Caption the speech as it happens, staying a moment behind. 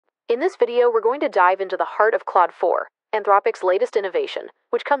In this video, we're going to dive into the heart of Claude 4, Anthropic's latest innovation,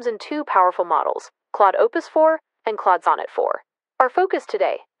 which comes in two powerful models, Claude Opus 4 and Claude Sonnet 4. Our focus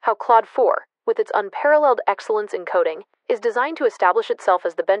today, how Claude 4, with its unparalleled excellence in coding, is designed to establish itself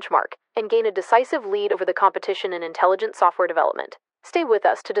as the benchmark and gain a decisive lead over the competition in intelligent software development. Stay with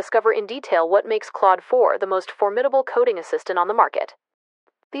us to discover in detail what makes Claude 4 the most formidable coding assistant on the market.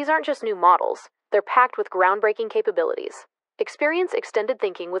 These aren't just new models, they're packed with groundbreaking capabilities. Experience extended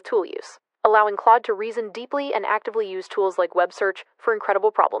thinking with tool use, allowing Claude to reason deeply and actively use tools like web search for incredible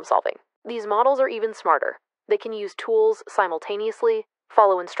problem solving. These models are even smarter. They can use tools simultaneously,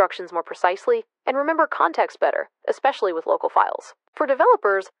 follow instructions more precisely, and remember context better, especially with local files. For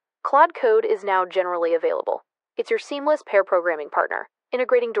developers, Claude Code is now generally available. It's your seamless pair programming partner,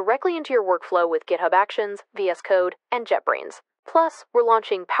 integrating directly into your workflow with GitHub Actions, VS Code, and JetBrains. Plus, we're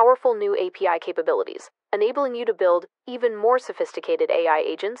launching powerful new API capabilities, enabling you to build even more sophisticated AI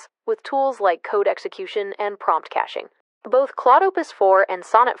agents with tools like code execution and prompt caching. Both Claude Opus 4 and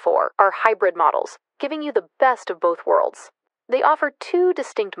Sonnet 4 are hybrid models, giving you the best of both worlds. They offer two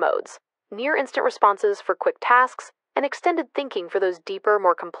distinct modes, near-instant responses for quick tasks and extended thinking for those deeper,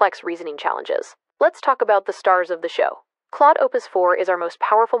 more complex reasoning challenges. Let's talk about the stars of the show. Claude Opus 4 is our most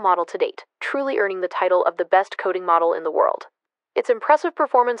powerful model to date, truly earning the title of the best coding model in the world. Its impressive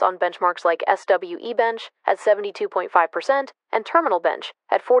performance on benchmarks like SWE Bench at 72.5% and Terminal Bench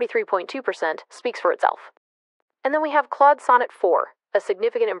at 43.2% speaks for itself. And then we have Claude Sonnet 4, a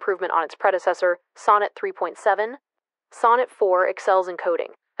significant improvement on its predecessor, Sonnet 3.7. Sonnet 4 excels in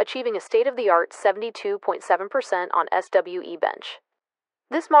coding, achieving a state-of-the-art 72.7% on SWE Bench.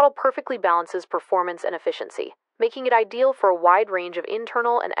 This model perfectly balances performance and efficiency, making it ideal for a wide range of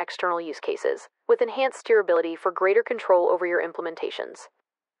internal and external use cases, with enhanced steerability for greater control over your implementations.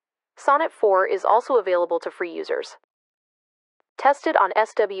 Sonnet 4 is also available to free users. Tested on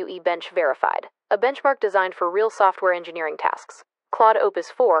SWE Bench Verified, a benchmark designed for real software engineering tasks, Claude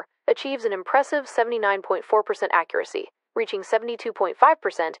Opus 4 achieves an impressive 79.4% accuracy, reaching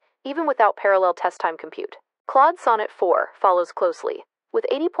 72.5% even without parallel test time compute. Claude Sonnet 4 follows closely, with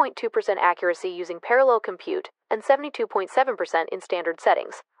 80.2% accuracy using parallel compute and 72.7% in standard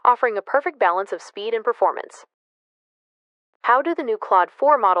settings, offering a perfect balance of speed and performance. How do the new Claude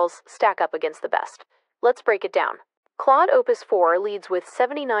 4 models stack up against the best? Let's break it down. Claude Opus 4 leads with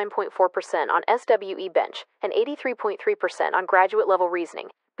 79.4% on SWE Bench and 83.3% on graduate-level reasoning,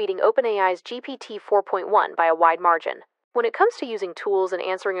 beating OpenAI's GPT 4.1 by a wide margin. When it comes to using tools and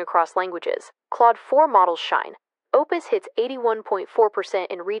answering across languages, Claude 4 models shine. Opus hits 81.4%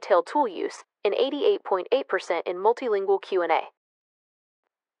 in retail tool use and 88.8% in multilingual Q&A.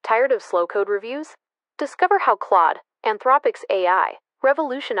 Tired of slow code reviews? Discover how Claude, Anthropic's AI,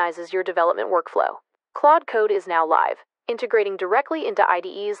 revolutionizes your development workflow. Claude Code is now live, integrating directly into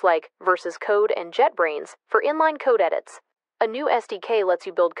IDEs like Versus Code and JetBrains for inline code edits. A new SDK lets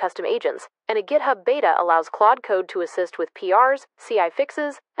you build custom agents, and a GitHub beta allows Claude Code to assist with PRs, CI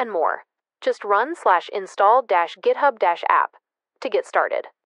fixes, and more. Just run/install-github-app to get started.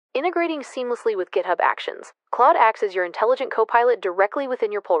 Integrating seamlessly with GitHub Actions, Claude acts as your intelligent copilot directly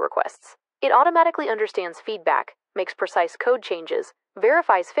within your pull requests. It automatically understands feedback, makes precise code changes,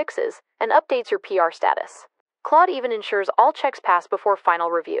 verifies fixes, and updates your PR status. Claude even ensures all checks pass before final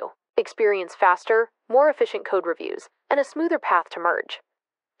review. Experience faster, more efficient code reviews, and a smoother path to merge.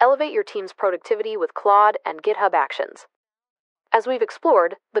 Elevate your team's productivity with Claude and GitHub Actions. As we've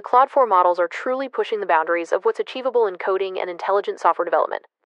explored, the Claude 4 models are truly pushing the boundaries of what's achievable in coding and intelligent software development.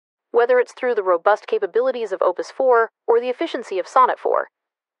 Whether it's through the robust capabilities of Opus 4 or the efficiency of Sonnet 4,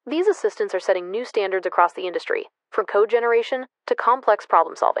 these assistants are setting new standards across the industry, from code generation to complex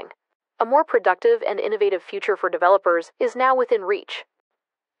problem solving. A more productive and innovative future for developers is now within reach.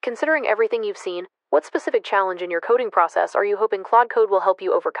 Considering everything you've seen, what specific challenge in your coding process are you hoping Claude Code will help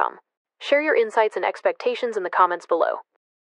you overcome? Share your insights and expectations in the comments below.